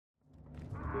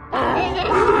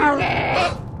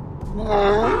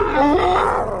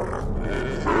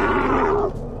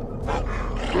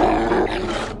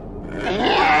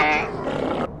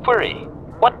Query.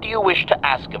 What do you wish to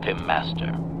ask of him,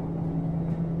 Master?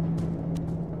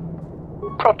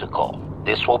 Protocol.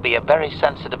 This will be a very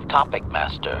sensitive topic,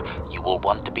 Master. You will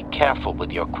want to be careful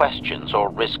with your questions or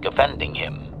risk offending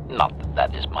him. Not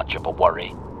that that is much of a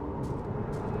worry.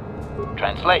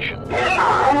 Translation.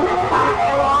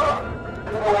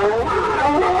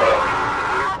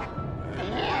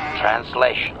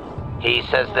 Translation. He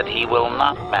says that he will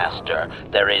not, Master.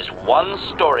 There is one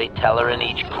storyteller in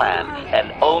each clan,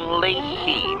 and only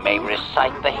he may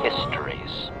recite the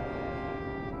histories.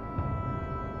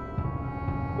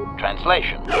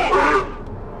 Translation.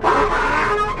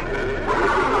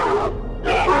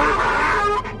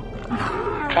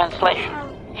 Translation.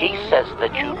 He says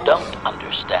that you don't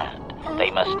understand.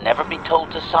 They must never be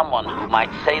told to someone who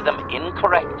might say them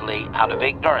incorrectly out of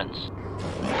ignorance.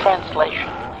 Translation.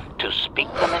 To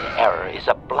speak them in error is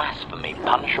a blasphemy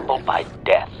punishable by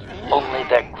death. Only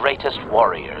their greatest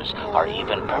warriors are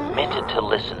even permitted to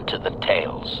listen to the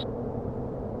tales.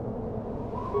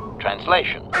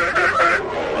 Translation.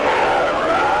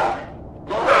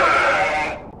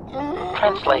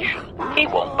 Translation. He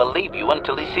won't believe you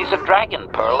until he sees a dragon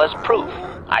pearl as proof.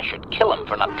 I should kill him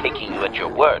for not taking you at your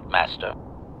word, Master.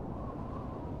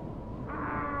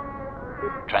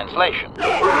 Translation.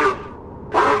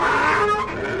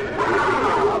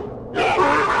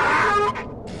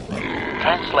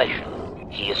 Translation.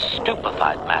 He is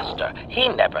stupefied, Master. He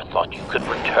never thought you could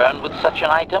return with such an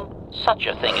item. Such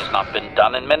a thing has not been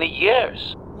done in many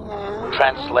years.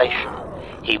 Translation.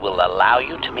 He will allow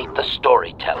you to meet the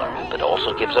storyteller, but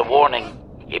also gives a warning.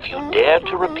 If you dare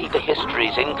to repeat the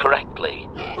histories incorrectly,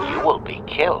 you will be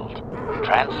killed.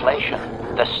 Translation.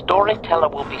 The storyteller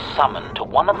will be summoned to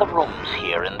one of the rooms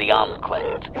here in the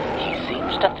Enclave. He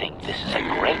seems to think this is a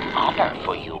great honor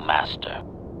for you, Master.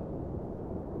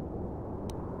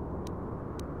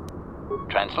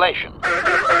 Translation.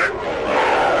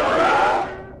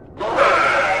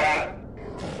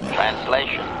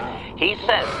 Translation. He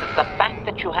says that the fact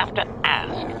that you have to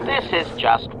ask, this is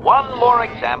just one more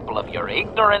example of your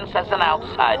ignorance as an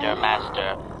outsider,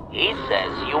 Master. He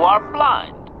says you are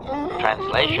blind.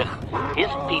 Translation. His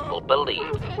people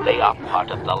believe they are part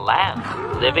of the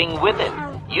land, living with it.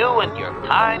 You and your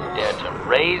kind dare to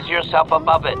raise yourself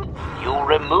above it. You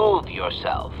remove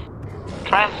yourself.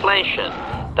 Translation.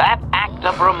 That act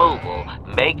of removal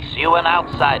makes you an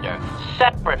outsider,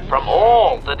 separate from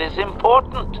all that is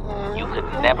important. You could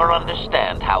never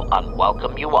understand how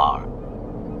unwelcome you are.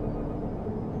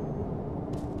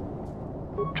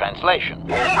 Translation.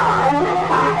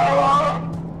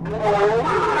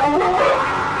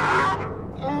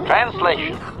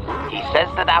 Translation. He says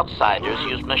that outsiders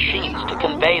use machines to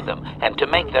convey them and to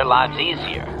make their lives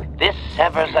easier. This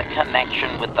severs a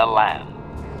connection with the land.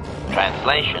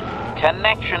 Translation.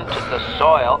 Connection to the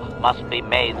soil must be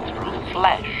made through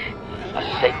flesh. A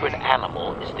sacred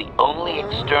animal is the only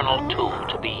external tool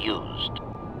to be used.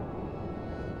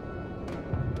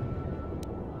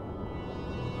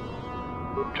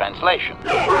 Translation.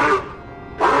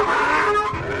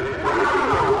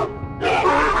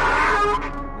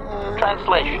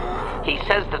 Translation. He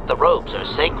says that the robes are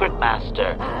sacred,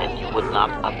 Master, and you would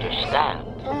not understand.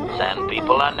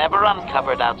 SandPeople are never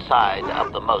uncovered outside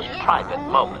of the most private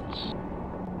moments.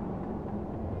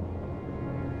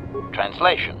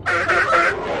 Translation.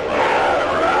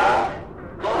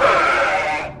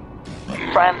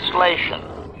 Translation.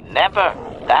 Never.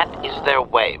 That is their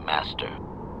way, Master.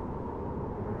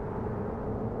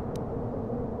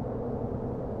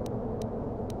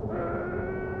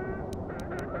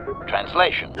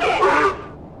 Translation.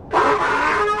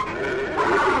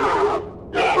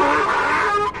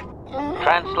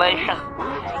 Translation.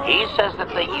 He says that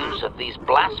the use of these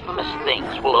blasphemous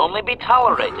things will only be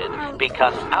tolerated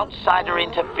because outsider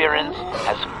interference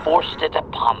has forced it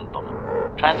upon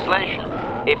them. Translation.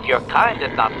 If your kind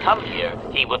had not come here,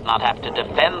 he would not have to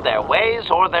defend their ways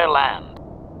or their land.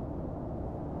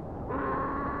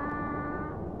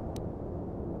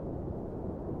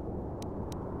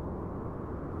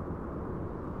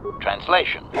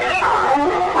 Translation.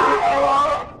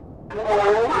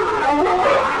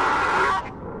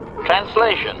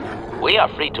 Translation. We are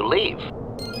free to leave.